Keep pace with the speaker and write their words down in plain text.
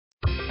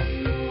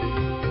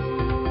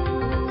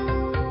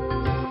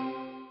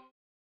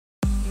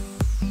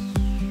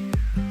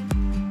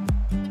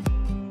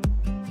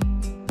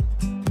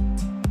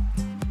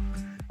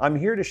I'm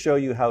here to show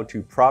you how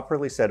to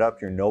properly set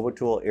up your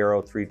Novitool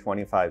Aero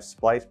 325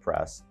 splice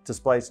press to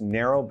splice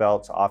narrow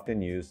belts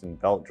often used in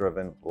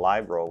belt-driven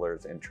live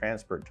rollers and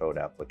transport tote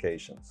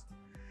applications.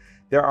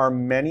 There are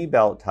many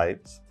belt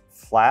types,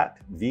 flat,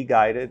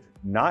 V-guided,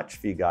 notch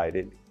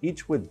V-guided,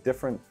 each with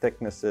different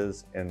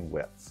thicknesses and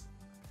widths.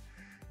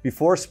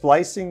 Before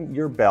splicing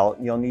your belt,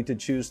 you'll need to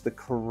choose the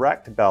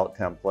correct belt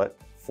template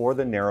for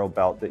the narrow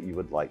belt that you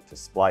would like to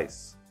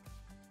splice.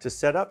 To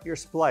set up your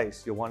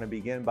splice, you'll want to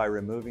begin by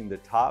removing the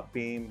top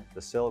beam,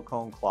 the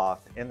silicone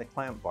cloth, and the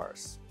clamp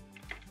bars.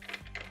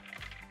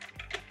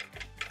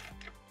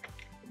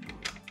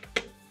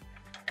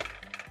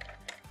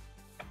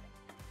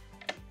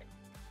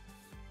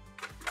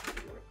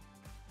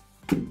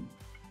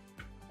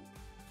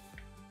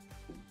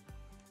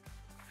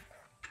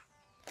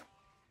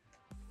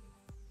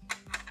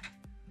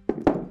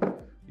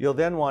 You'll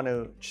then want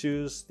to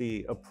choose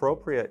the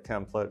appropriate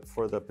template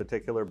for the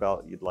particular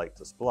belt you'd like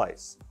to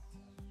splice.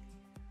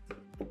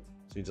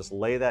 So you just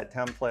lay that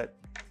template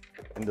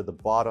into the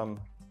bottom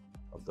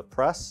of the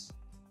press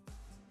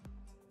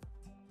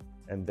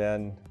and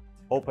then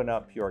open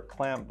up your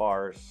clamp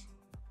bars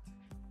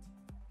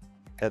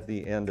at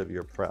the end of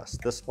your press.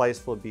 This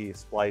splice will be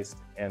spliced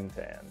end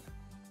to end.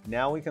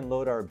 Now we can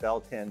load our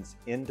belt ends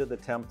into the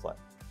template.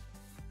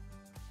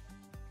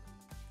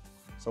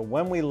 So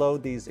when we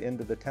load these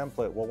into the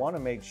template, we'll want to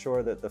make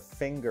sure that the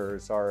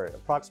fingers are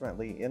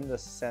approximately in the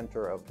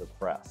center of the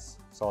press.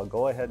 So I'll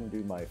go ahead and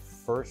do my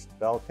first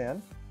belt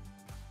end.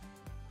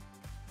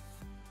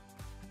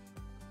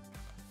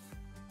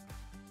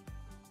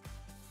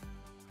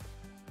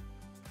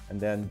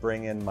 And then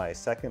bring in my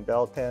second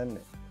belt end.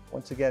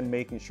 Once again,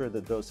 making sure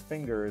that those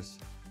fingers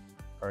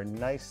are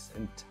nice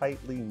and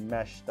tightly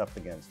meshed up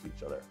against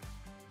each other.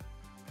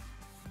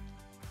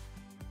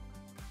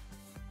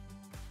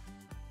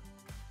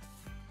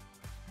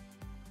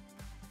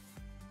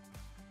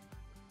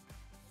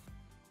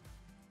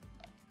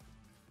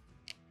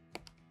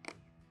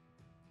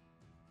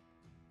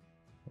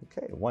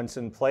 Okay, once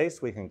in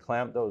place, we can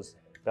clamp those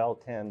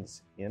belt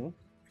ends in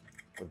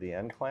with the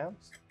end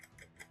clamps.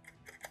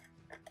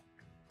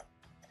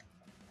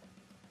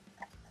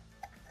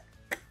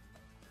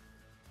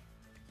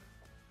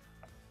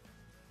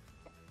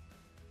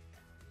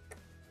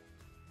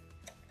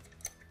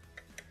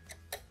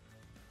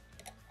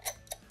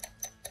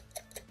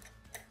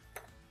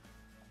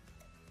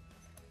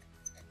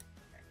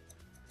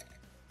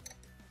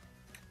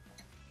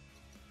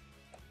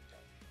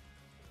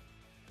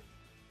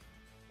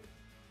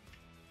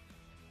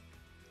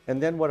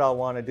 And then what I'll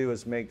want to do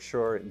is make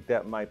sure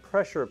that my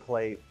pressure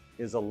plate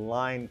is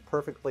aligned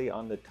perfectly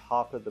on the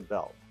top of the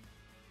belt.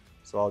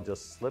 So I'll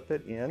just slip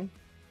it in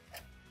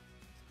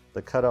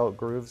the cutout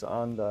grooves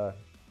on the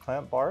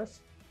clamp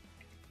bars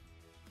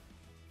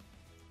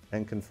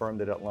and confirm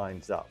that it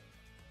lines up.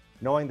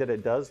 Knowing that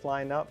it does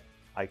line up,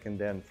 I can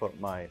then put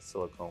my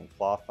silicone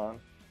cloth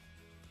on.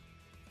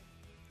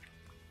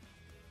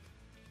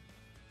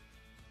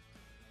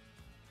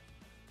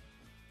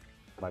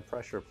 My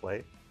pressure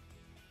plate.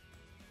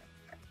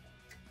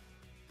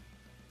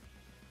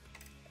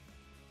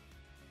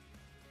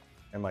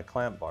 And my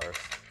clamp bars.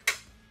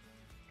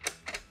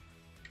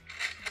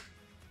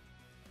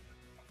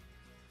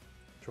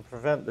 To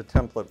prevent the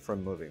template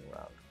from moving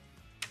around.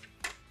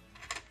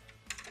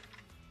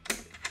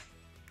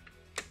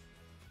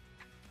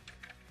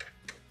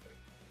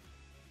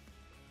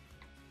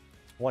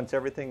 Once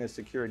everything is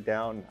secured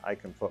down, I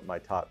can put my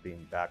top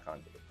beam back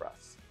onto the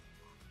press.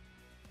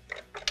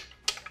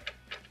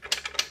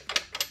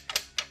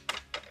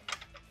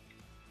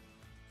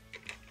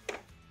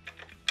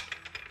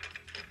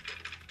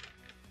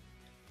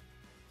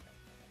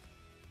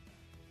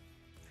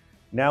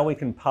 Now we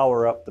can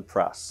power up the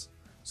press.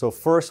 So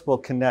first we'll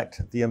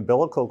connect the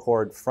umbilical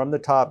cord from the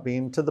top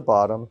beam to the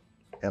bottom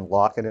and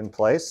lock it in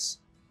place.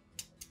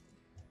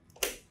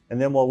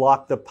 And then we'll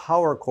lock the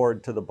power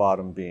cord to the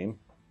bottom beam.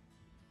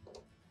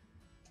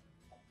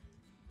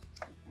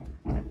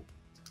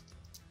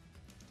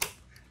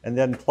 And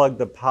then plug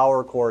the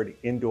power cord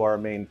into our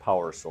main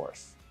power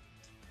source.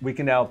 We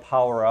can now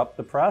power up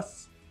the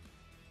press.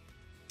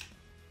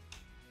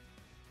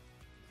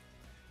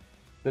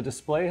 The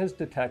display has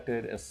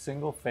detected a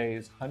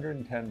single-phase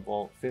 110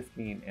 volt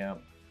 15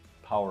 amp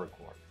power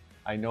cord.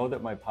 I know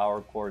that my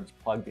power cord's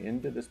plugged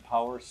into this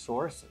power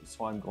source,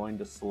 so I'm going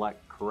to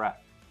select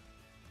correct.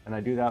 And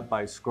I do that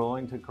by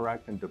scrolling to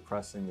correct and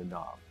depressing the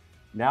knob.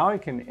 Now I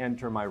can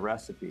enter my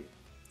recipe.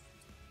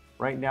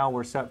 Right now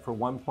we're set for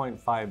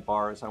 1.5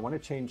 bars. I want to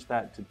change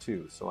that to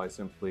 2, so I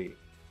simply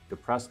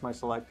depress my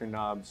selector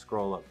knob,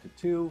 scroll up to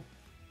 2,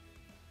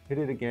 hit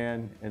it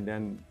again, and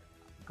then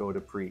go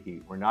to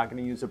preheat. We're not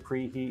going to use a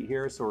preheat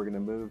here, so we're going to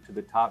move to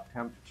the top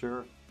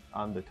temperature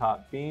on the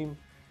top beam,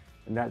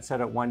 and that's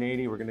set at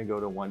 180. We're going to go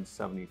to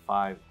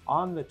 175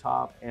 on the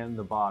top and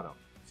the bottom.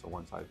 So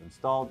once I've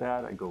installed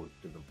that, I go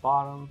to the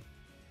bottom,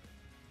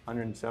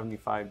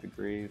 175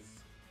 degrees,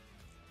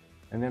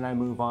 and then I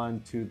move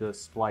on to the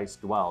splice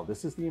dwell.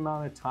 This is the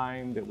amount of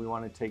time that we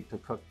want to take to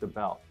cook the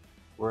belt.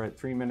 We're at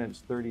 3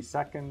 minutes 30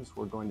 seconds.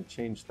 We're going to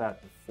change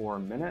that to 4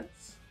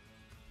 minutes.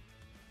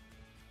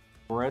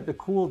 We're at the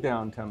cool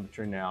down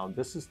temperature now.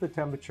 This is the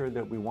temperature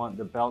that we want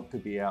the belt to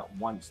be at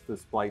once the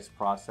splice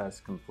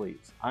process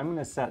completes. I'm going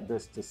to set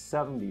this to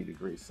 70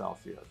 degrees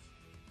Celsius.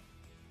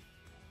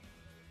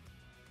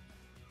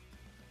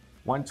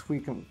 Once we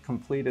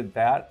completed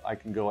that, I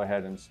can go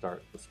ahead and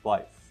start the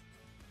splice.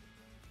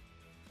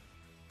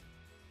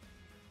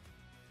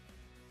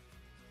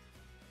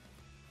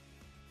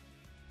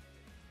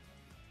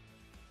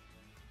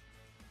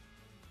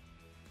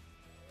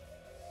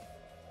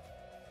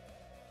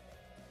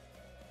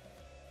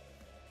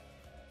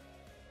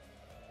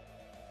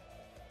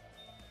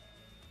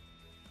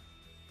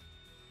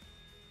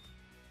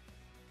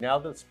 Now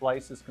that the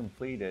splice is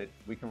completed,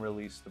 we can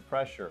release the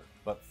pressure.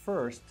 But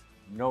first,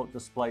 note the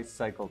splice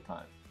cycle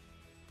time.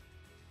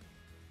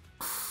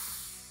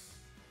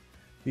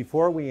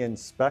 Before we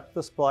inspect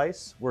the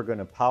splice, we're going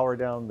to power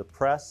down the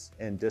press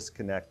and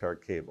disconnect our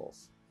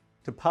cables.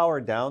 To power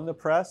down the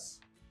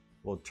press,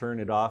 we'll turn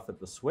it off at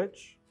the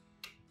switch,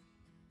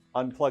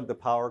 unplug the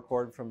power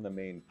cord from the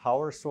main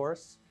power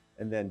source,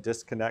 and then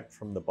disconnect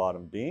from the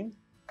bottom beam,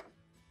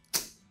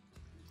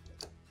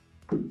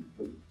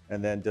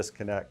 and then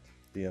disconnect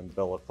the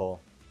umbilical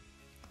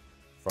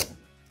from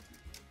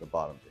the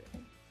bottom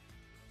beam.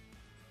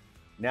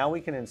 Now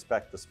we can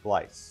inspect the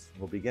splice.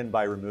 We'll begin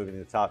by removing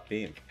the top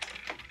beam.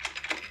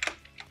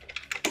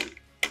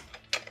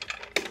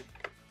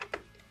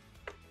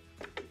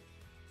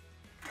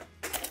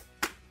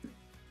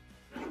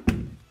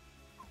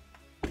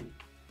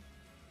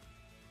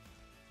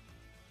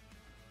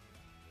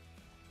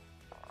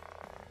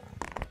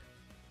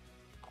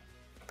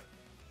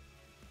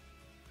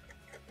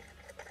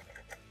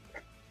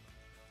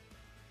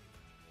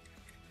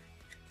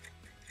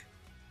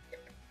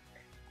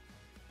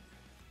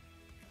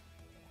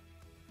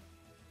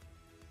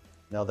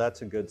 Now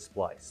that's a good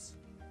splice.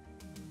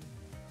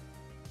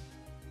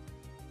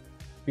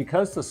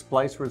 Because the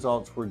splice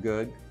results were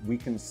good, we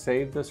can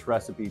save this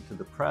recipe to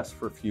the press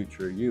for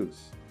future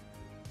use.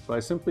 So I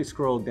simply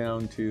scroll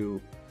down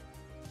to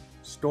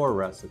Store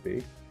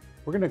Recipe.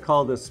 We're going to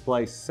call this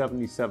splice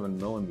 77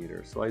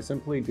 millimeters. So I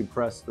simply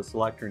depress the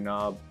selector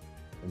knob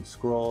and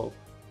scroll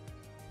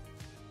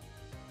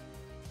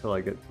until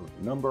I get to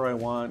the number I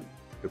want,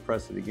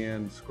 depress it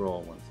again,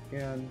 scroll once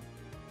again.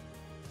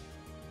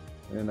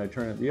 And then I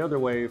turn it the other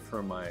way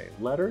for my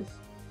letters.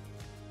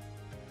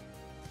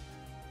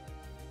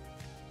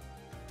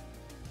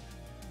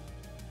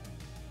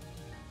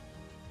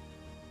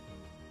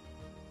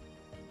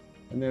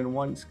 And then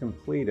once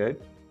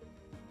completed,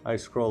 I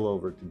scroll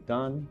over to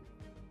Done,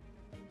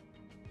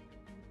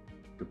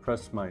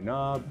 depress my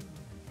knob,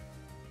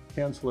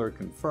 cancel or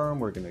confirm,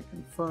 we're going to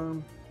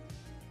confirm,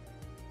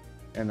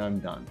 and I'm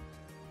done.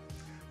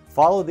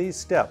 Follow these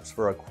steps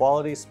for a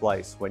quality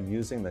splice when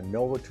using the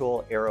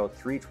Novitool Aero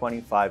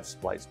 325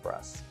 Splice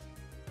Press.